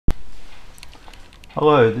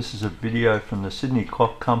Hello, this is a video from the Sydney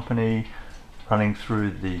Clock Company running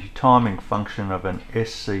through the timing function of an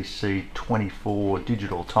SCC24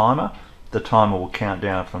 Digital timer. The timer will count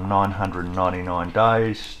down from 999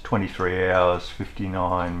 days, 23 hours,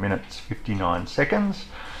 59 minutes, 59 seconds.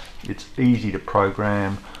 It's easy to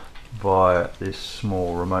program via this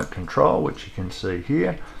small remote control, which you can see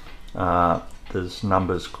here. There's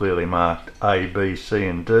numbers clearly marked A, B, C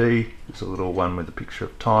and D. There's a little one with a picture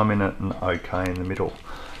of time in it and OK in the middle.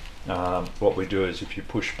 What we do is if you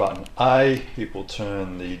push button A, it will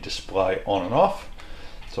turn the display on and off.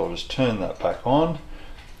 So I'll just turn that back on.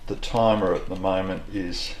 The timer at the moment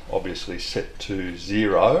is obviously set to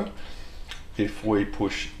 0. If we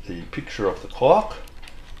push the picture of the clock,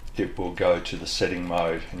 it will go to the setting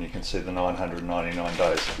mode and you can see the 999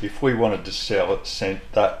 days. If we wanted to set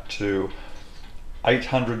that to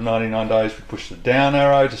 899 days, we push the down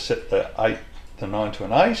arrow to set the 9 to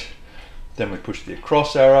an 8. Then we push the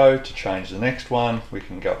across arrow to change the next one. We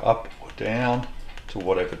can go up or down to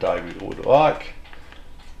whatever day we would like.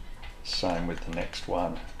 Same with the next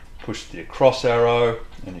one. Push the across arrow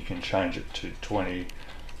and you can change it to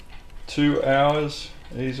 22 hours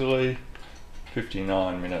easily.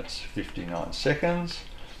 59 minutes, 59 seconds.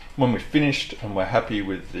 When we're finished and we're happy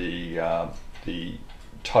with the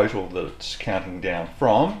total that it's counting down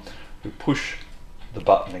from, we push the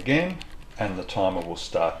button again and the timer will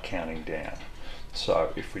start counting down.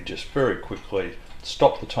 So if we just very quickly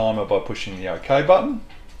stop the timer by pushing the OK button,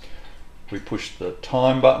 we push the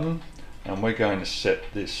time button and we're going to set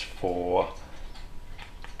this for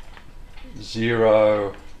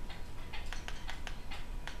 0,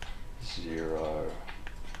 0,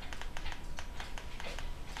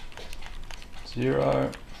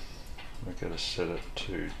 0. We're going to set it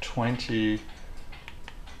to 20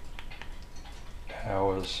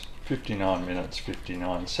 hours, 59 minutes,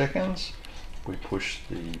 59 seconds. We push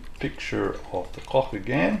the picture of the clock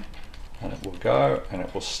again and it will go and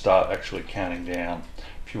it will start actually counting down.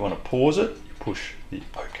 If you want to pause it, you push the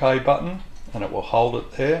OK button and it will hold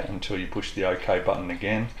it there until you push the OK button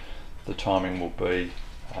again. The timing will be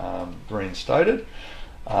reinstated.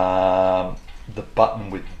 The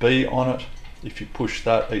button with B on it, if you push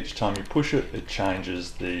that, each time you push it, it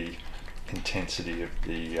changes the intensity of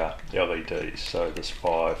the LEDs. So there's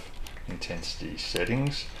 5 intensity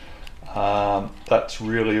settings. That's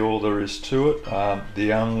really all there is to it.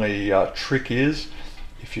 The only trick is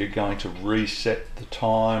if you're going to reset the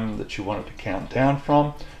time that you want it to count down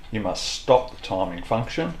from, you must stop the timing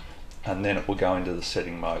function and then it will go into the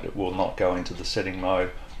setting mode. It will not go into the setting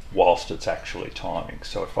mode whilst it's actually timing.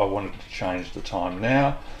 So if I wanted to change the time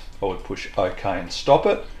now, I would push OK and stop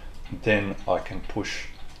it. Then I can push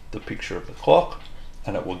the picture of the clock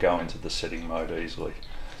and it will go into the setting mode easily.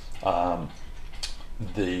 The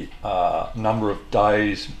number of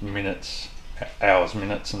days, minutes, hours,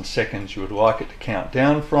 minutes and seconds you would like it to count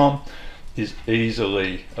down from is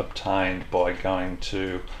easily obtained by going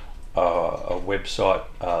to a website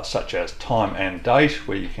such as Time and Date,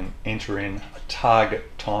 where you can enter in a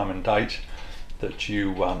target time and date that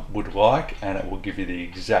you would like and it will give you the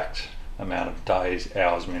exact amount of days,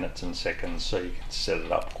 hours, minutes and seconds, so you can set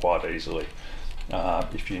it up quite easily.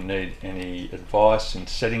 If you need any advice in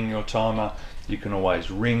setting your timer, you can always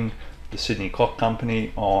ring the Sydney Clock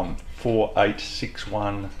Company on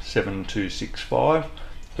 48617265,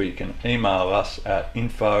 or you can email us at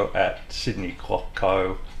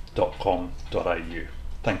info@sydneyclockco.com.au.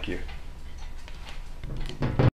 Thank you.